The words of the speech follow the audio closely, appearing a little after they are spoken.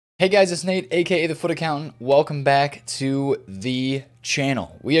Hey guys, it's Nate, aka TheFutAccountant. Welcome back to the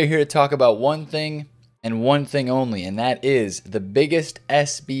channel. We are here to talk about one thing and one thing only, and that is the biggest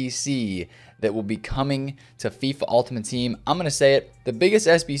SBC that will be coming to FIFA Ultimate Team. I'm going to say it, the biggest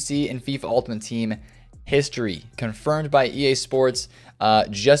SBC in FIFA Ultimate Team history, confirmed by EA Sports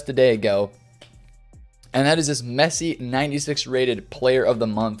just a day ago. And that is this Messi 96 rated Player of the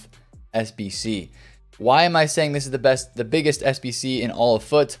Month SBC. Why am I saying this is the biggest SBC in all of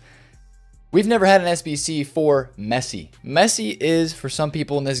FUT? We've never had an SBC for Messi. Messi is, for some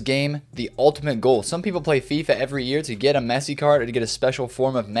people in this game, the ultimate goal. Some people play FIFA every year to get a Messi card or to get a special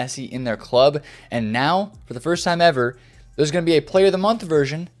form of Messi in their club. And now, for the first time ever, there's going to be a Player of the Month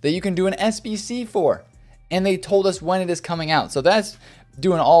version that you can do an SBC for. And they told us when it is coming out. So that's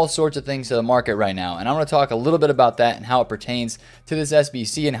doing all sorts of things to the market right now. And I want to talk a little bit about that and how it pertains to this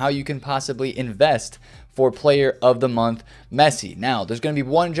SBC and how you can possibly invest for Player of the Month Messi. Now, there's going to be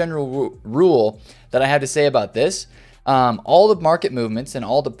one general rule that I have to say about this. All the market movements and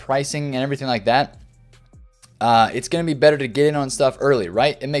all the pricing and everything like that, it's going to be better to get in on stuff early,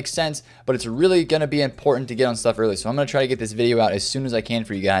 right? It makes sense, but it's really going to be important to get on stuff early. So I'm going to try to get this video out as soon as I can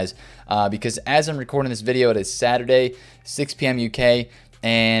for you guys because as I'm recording this video, it is Saturday, 6 p.m. UK,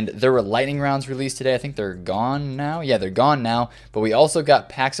 and there were lightning rounds released today. I think they're gone now. Yeah, they're gone now, but we also got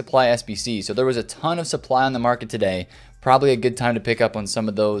pack supply SBC. So there was a ton of supply on the market today. Probably a good time to pick up on some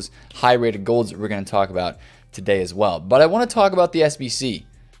of those high-rated golds that we're going to talk about today as well. But I want to talk about the SBC.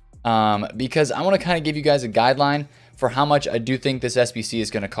 Because I want to kind of give you guys a guideline for how much I do think this SBC is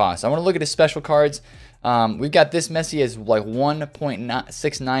going to cost. I want to look at his special cards. We've got this Messi as like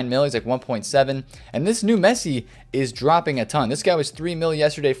 1.69 mil. He's like 1.7. And this new Messi is dropping a ton. This guy was 3 mil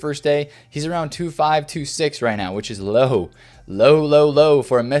yesterday, first day. He's around 2.5, 2.6 right now, which is low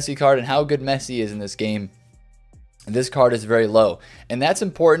for a Messi card. And how good Messi is in this game, this card is very low. And that's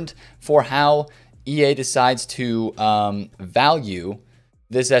important for how EA decides to value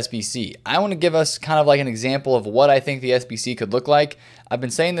this SBC. I want to give us kind of like an example of what I think the SBC could look like. I've been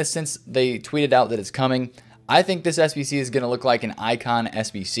saying this since they tweeted out that it's coming. I think this SBC is going to look like an icon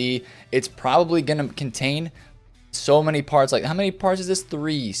SBC. It's probably going to contain so many parts. Like, how many parts is this?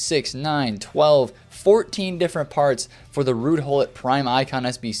 3, 6, 9, 12, 14 different parts for the Rude Hullet Prime Icon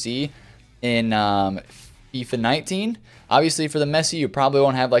SBC in FIFA 19. Obviously, for the Messi, you probably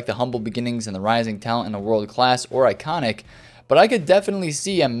won't have like the humble beginnings and the rising talent and the world class or iconic. But I could definitely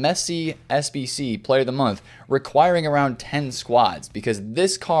see a Messi SBC Player of the Month requiring around 10 squads because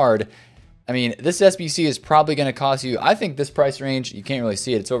this card, I mean, this SBC is probably going to cost you, I think this price range, you can't really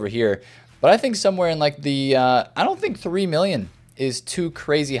see it, it's over here, but I think somewhere in like the, I don't think 3 million is too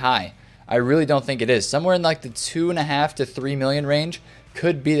crazy high. I really don't think it is. Somewhere in like the 2.5 to 3 million range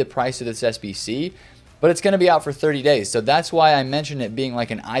could be the price of this SBC, but it's going to be out for 30 days. So that's why I mentioned it being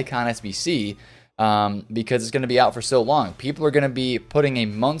like an icon SBC. Because it's going to be out for so long. People are going to be putting a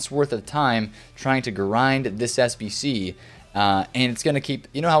month's worth of time trying to grind this SBC, and it's going to keep,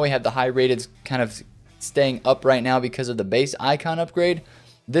 you know how we have the high rated kind of staying up right now because of the base icon upgrade?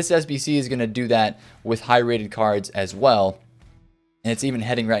 This SBC is going to do that with high rated cards as well, and it's even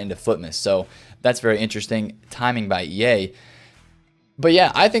heading right into Footmas. So that's very interesting timing by EA. But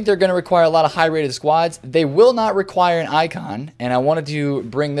yeah, I think they're going to require a lot of high-rated squads. They will not require an icon, and I wanted to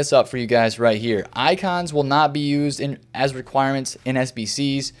bring this up for you guys right here. Icons will not be used as requirements in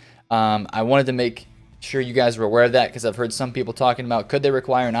SBCs. I wanted to make sure you guys were aware of that because I've heard some people talking about could they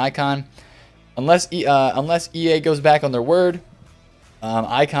require an icon. Unless EA goes back on their word,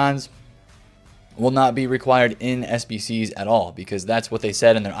 icons will not be required in SBCs at all because that's what they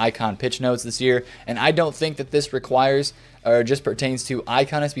said in their icon pitch notes this year. And I don't think that this requires or just pertains to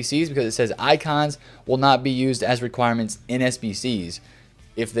icon SBCs because it says icons will not be used as requirements in SBCs.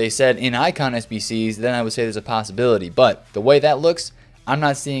 If they said in icon SBCs, then I would say there's a possibility. But the way that looks, I'm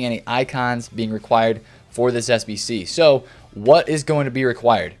not seeing any icons being required for this SBC. So what is going to be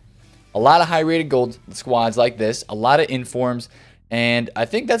required? A lot of high-rated gold squads like this, a lot of informs, and I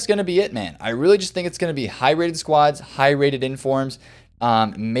think that's going to be it, man. I really just think it's going to be high-rated squads, high-rated informs.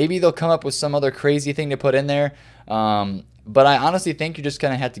 Maybe they'll come up with some other crazy thing to put in there. But I honestly think you're just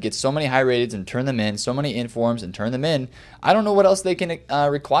going to have to get so many high rateds and turn them in, so many informs and turn them in. I don't know what else they can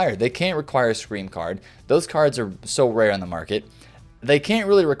require. They can't require a Scream card. Those cards are so rare on the market. They can't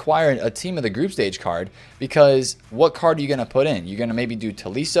really require a Team of the Group Stage card because what card are you going to put in? You're going to maybe do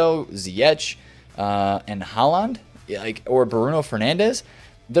Tolisso, Ziyech, and Haaland, or Bruno Fernandes.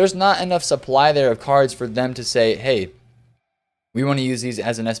 There's not enough supply there of cards for them to say, hey, we want to use these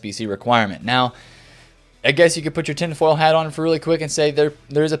as an SBC requirement. Now, I guess you could put your tinfoil hat on for really quick and say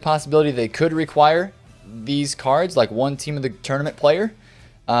there's a possibility they could require these cards, like one Team of the Tournament player.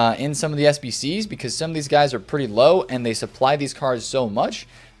 in some of the SBCs because some of these guys are pretty low and they supply these cards so much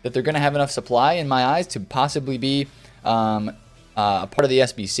that they're going to have enough supply in my eyes to possibly be a part of the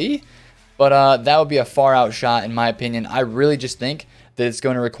SBC. But that would be a far out shot in my opinion. I really just think that it's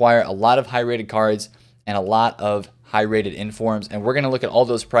going to require a lot of high rated cards and a lot of high rated informs. And we're going to look at all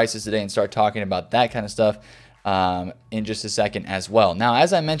those prices today and start talking about that kind of stuff in just a second as well. Now,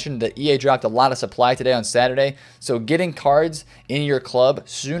 as I mentioned, the EA dropped a lot of supply today on Saturday. So getting cards in your club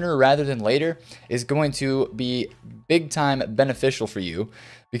sooner rather than later is going to be big time beneficial for you.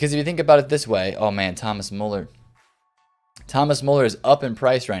 Because if you think about it this way, oh man, Thomas Muller is up in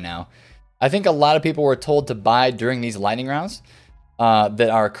price right now. I think a lot of people were told to buy during these lightning rounds that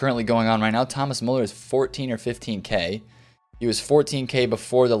are currently going on right now. Thomas Muller is 14 or 15K. He was 14K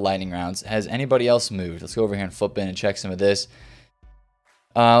before the lightning rounds. Has anybody else moved? Let's go over here and flip in and check some of this.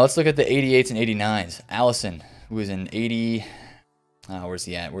 Let's look at the 88s and 89s. Allison, who is an 80. Where's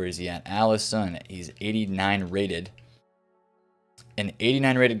he at? Where is he at? Allison, he's 89 rated. An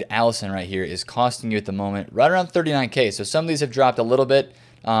 89 rated Allison right here is costing you at the moment right around 39K. So some of these have dropped a little bit.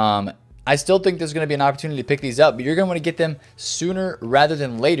 I still think there's going to be an opportunity to pick these up, but you're going to want to get them sooner rather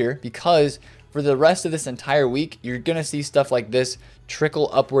than later because for the rest of this entire week, you're going to see stuff like this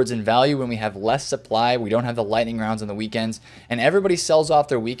trickle upwards in value when we have less supply. We don't have the lightning rounds on the weekends, and everybody sells off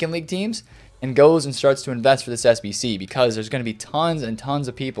their weekend league teams and goes and starts to invest for this SBC because there's going to be tons and tons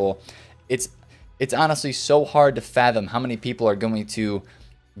of people. It's honestly so hard to fathom how many people are going to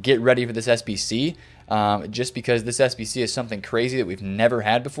get ready for this SBC just because this SBC is something crazy that we've never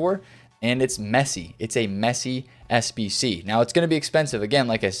had before. And it's Messi. It's a Messi SBC. Now, it's going to be expensive, again,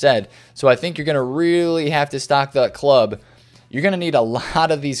 like I said. So I think you're going to really have to stock that club. You're going to need a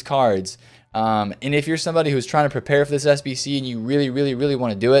lot of these cards. And if you're somebody who's trying to prepare for this SBC and you really, really, really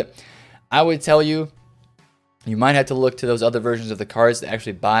want to do it, I would tell you, you might have to look to those other versions of the cards to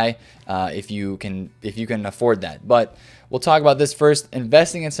actually buy if you can afford that. But we'll talk about this first.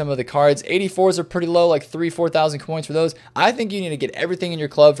 Investing in some of the cards. 84s are pretty low, like 4,000 coins for those. I think you need to get everything in your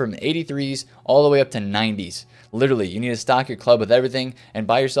club from 83s all the way up to 90s. Literally, you need to stock your club with everything and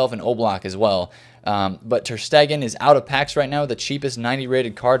buy yourself an O-Block as well. But Ter Stegen is out of packs right now. The cheapest 90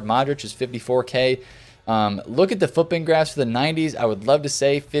 rated card, Modric, is 54K. Look at the footprint graphs for the 90s. I would love to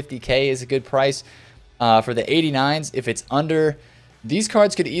say 50K is a good price. For the 89s, if it's under, these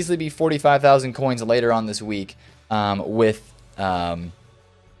cards could easily be 45,000 coins later on this week with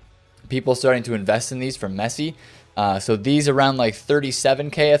people starting to invest in these for Messi. So these around like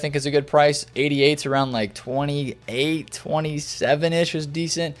 37K I think is a good price. 88's around like 28, 27-ish is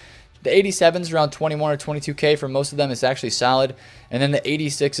decent. The 87's around 21 or 22K for most of them. It's actually solid. And then the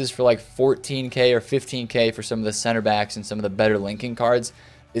 86s for like 14K or 15K for some of the center backs and some of the better linking cards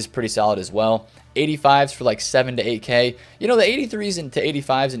is pretty solid as well. 85s for like 7 to 8K. You know, the 83s and to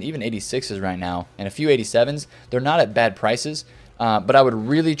 85s and even 86s right now and a few 87s, they're not at bad prices. But I would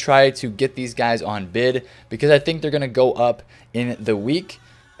really try to get these guys on bid because I think they're going to go up in the week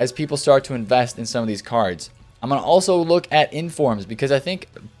as people start to invest in some of these cards. I'm going to also look at informs because I think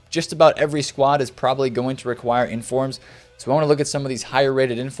just about every squad is probably going to require informs. So I want to look at some of these higher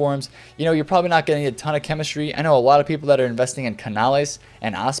rated informs. You know, you're probably not getting a ton of chemistry. I know a lot of people that are investing in Canales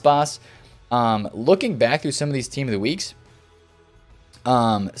and Aspas. Looking back through some of these team of the weeks,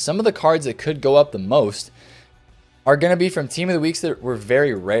 some of the cards that could go up the most are going to be from team of the weeks that were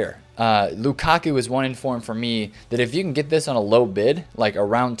very rare. Lukaku is one inform for me that if you can get this on a low bid, like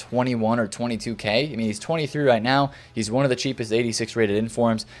around 21 or 22K, I mean, he's 23 right now. He's one of the cheapest 86 rated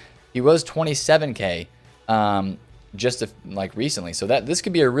informs. He was 27K like recently. So this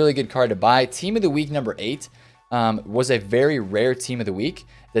could be a really good card to buy. Team of the week number 8 was a very rare team of the week.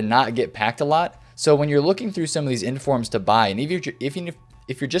 Did not get packed a lot. So when you're looking through some of these informs to buy, and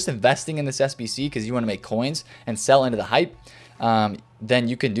if you're just investing in this SBC because you want to make coins and sell into the hype, then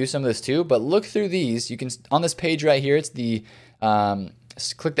you can do some of this too. But look through these. You can, on this page right here, it's the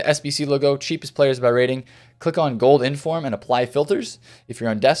click the SBC logo, cheapest players by rating. Click on gold inform and apply filters if you're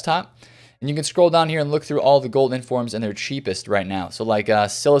on desktop. And you can scroll down here and look through all the gold informs and they're cheapest right now. So like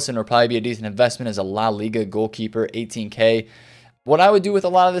Silicon will probably be a decent investment as a La Liga goalkeeper, 18K. What I would do with a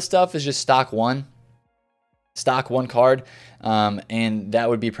lot of this stuff is just stock one card, and that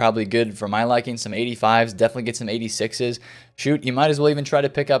would be probably good for my liking. Some 85s, definitely get some 86s. Shoot, you might as well even try to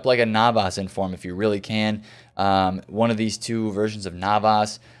pick up like a Navas inform if you really can. One of these two versions of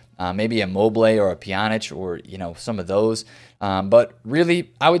Navas, maybe a Mobile or a Pjanic, or some of those. But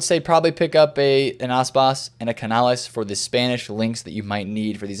really, I would say probably pick up an Aspas and a Canales for the Spanish links that you might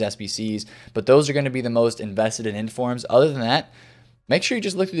need for these SBCs. But those are going to be the most invested in informs. Other than that, make sure you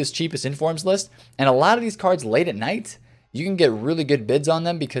just look through this cheapest informs list. And a lot of these cards late at night, you can get really good bids on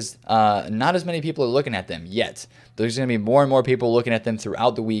them because not as many people are looking at them yet. There's going to be more and more people looking at them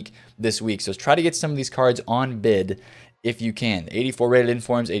throughout the week this week. So try to get some of these cards on bid if you can. 84 rated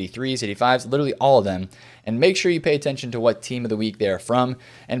informs, 83s, 85s, literally all of them. And make sure you pay attention to what team of the week they're from.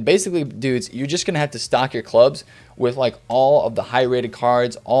 And basically, dudes, you're just going to have to stock your clubs with like all of the high rated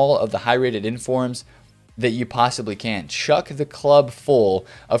cards, all of the high rated informs that you possibly can. Chuck the club full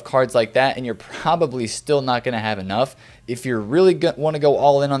of cards like that, and you're probably still not going to have enough. If you really want to go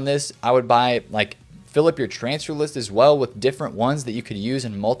all in on this, I would buy, like, fill up your transfer list as well with different ones that you could use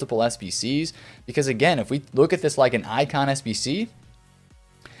in multiple SBCs. Because again, if we look at this like an icon SBC,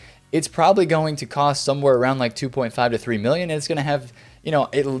 it's probably going to cost somewhere around like 2.5 to 3 million, and it's going to have, you know,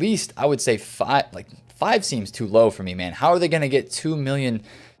 at least I would say five seems too low for me, man. How are they going to get 2 million?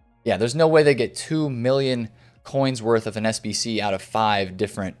 Yeah, there's no way they get 2 million coins worth of an SBC out of 5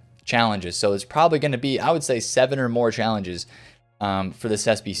 different challenges. So it's probably going to be, I would say, 7 or more challenges for this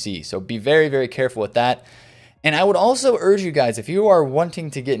SBC. So be very, very careful with that. And I would also urge you guys, if you are wanting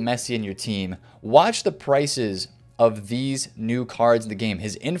to get Messi in your team, watch the prices of these new cards in the game.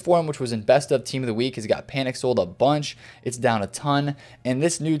 His Inform, which was in Best of Team of the Week, has got panic sold a bunch. It's down a ton. And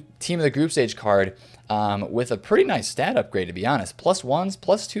this new Team of the Group Stage card with a pretty nice stat upgrade, to be honest. +1s,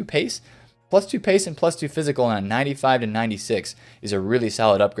 +2 pace, +2 pace and +2 physical on a 95 to 96 is a really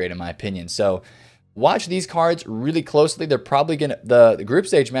solid upgrade in my opinion. So watch these cards really closely. They're probably going to, the group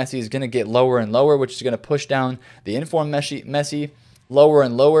stage Messi is going to get lower and lower, which is going to push down the Inform Messi lower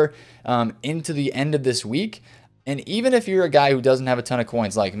and lower into the end of this week. And even if you're a guy who doesn't have a ton of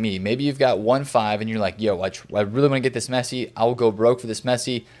coins like me, maybe you've got 1.5 and you're like, yo, I really want to get this Messi. I'll go broke for this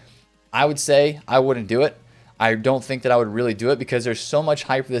Messi. I would say I wouldn't do it. I don't think that I would really do it because there's so much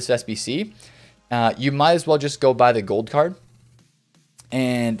hype for this SBC. You might as well just go buy the gold card.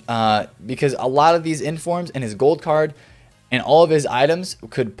 And because a lot of these informs and his gold card and all of his items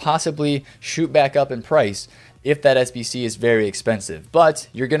could possibly shoot back up in price if that SBC is very expensive. But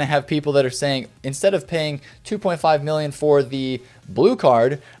you're going to have people that are saying, instead of paying 2.5 million for the blue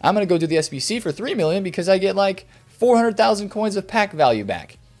card, I'm going to go do the SBC for 3 million because I get like 400,000 coins of pack value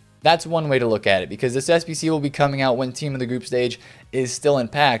back. That's one way to look at it, because this SBC will be coming out when Team of the Group Stage is still in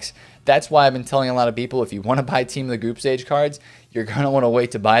packs. That's why I've been telling a lot of people, if you want to buy Team of the Group Stage cards, you're going to want to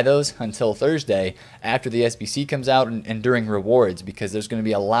wait to buy those until Thursday after the SBC comes out and during rewards, because there's going to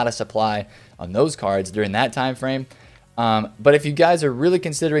be a lot of supply on those cards during that time frame. But if you guys are really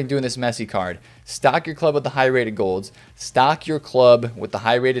considering doing this Messi card, stock your club with the high-rated golds, stock your club with the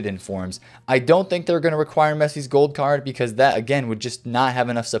high-rated informs. I don't think they're going to require Messi's gold card, because that, again, would just not have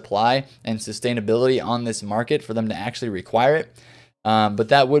enough supply and sustainability on this market for them to actually require it. But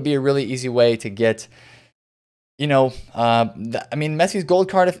that would be a really easy way to get, you know, I mean, Messi's gold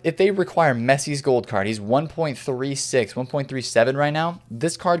card, if they require Messi's gold card, he's 1.36, 1.37 right now.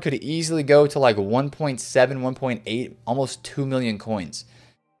 This card could easily go to like 1.7, 1.8, almost 2 million coins.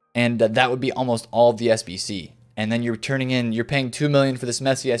 And that would be almost all of the SBC. And then you're paying 2 million for this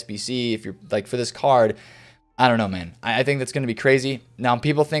Messi SBC. If you're like, for this card, I don't know, man. I think that's going to be crazy. Now,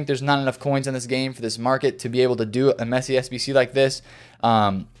 people think there's not enough coins in this game for this market to be able to do a Messi SBC like this.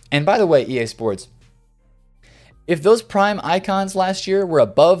 And by the way, EA Sports, if those prime icons last year were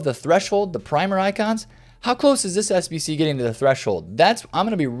above the threshold, the primer icons, how close is this SBC getting to the threshold? I'm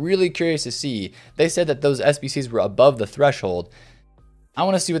going to be really curious to see. They said that those SBCs were above the threshold. I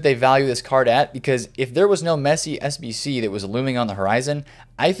want to see what they value this card at, because if there was no Messi SBC that was looming on the horizon,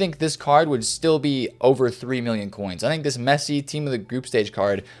 I think this card would still be over 3 million coins. I think this Messi Team of the Group Stage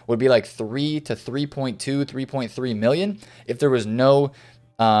card would be like 3 to 3.2, 3.3 million if there was no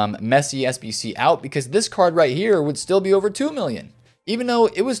Messi SBC out, because this card right here would still be over 2 million, even though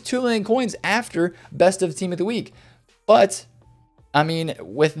it was 2 million coins after Best of Team of the Week. But I mean,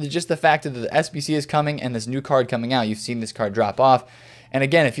 with just the fact that the SBC is coming and this new card coming out, you've seen this card drop off. And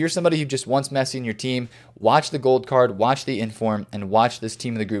again, if you're somebody who just wants Messi in your team, watch the gold card, watch the inform, and watch this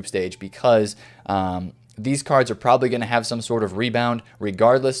Team of the Group Stage, because these cards are probably going to have some sort of rebound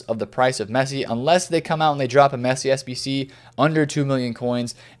regardless of the price of Messi, unless they come out and they drop a Messi SBC under 2 million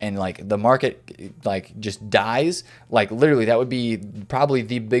coins and like the market like just dies. Like literally, that would be probably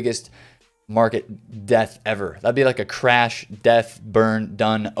the biggest market death ever. That'd be like a crash, death, burn,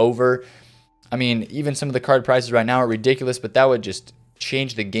 done, over. I mean, even some of the card prices right now are ridiculous, but that would just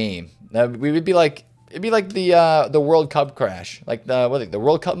change the game. We would be like, it'd be like the World Cup crash, like the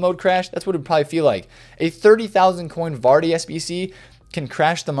World Cup mode crash. That's what it'd probably feel like. A 30,000 coin Vardy SBC can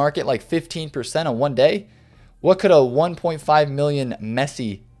crash the market like 15% on one day. What could a 1.5 million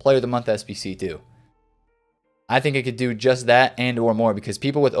Messi Player of the Month SBC do? I think it could do just that and or more, because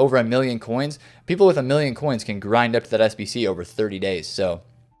people with over 1 million coins, people with 1 million coins can grind up to that SBC over 30 days. So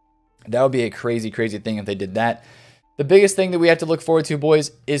that would be a crazy, crazy thing if they did that. The biggest thing that we have to look forward to,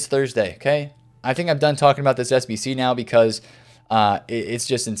 boys, is Thursday, okay? I think I'm done talking about this SBC now, because it's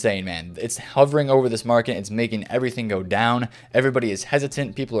just insane, man. It's hovering over this market. It's making everything go down. Everybody is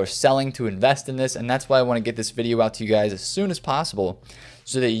hesitant. People are selling to invest in this, and that's why I want to get this video out to you guys as soon as possible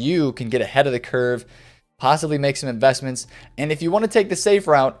so that you can get ahead of the curve, possibly make some investments. And if you want to take the safe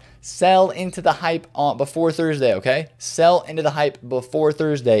route, sell into the hype before Thursday, okay? Sell into the hype before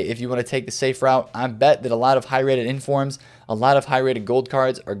Thursday if you want to take the safe route. I bet that a lot of high-rated informs, a lot of high-rated gold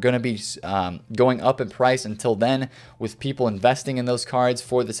cards are going to be going up in price until then, with people investing in those cards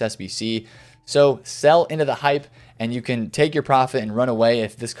for this SBC. So sell into the hype, and you can take your profit and run away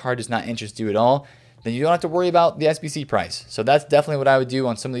if this card does not interest you at all. Then you don't have to worry about the SBC price. So that's definitely what I would do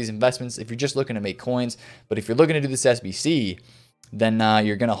on some of these investments if you're just looking to make coins. But if you're looking to do this SBC, then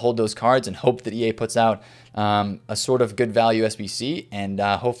you're going to hold those cards and hope that EA puts out a sort of good value SBC, and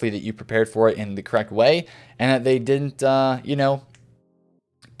hopefully that you prepared for it in the correct way, and that they didn't, you know,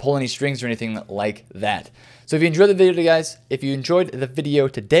 pull any strings or anything like that. So if you enjoyed the video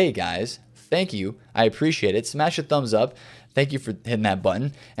today, guys, thank you. I appreciate it. Smash a thumbs up. Thank you for hitting that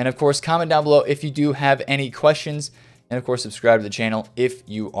button. And of course, comment down below if you do have any questions. And of course, subscribe to the channel if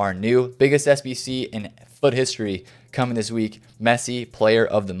you are new. Biggest SBC in FUT history coming this week. Messi, Player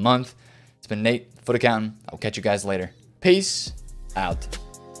of the Month. It's been Nate, FUT Accountant. I'll catch you guys later. Peace out.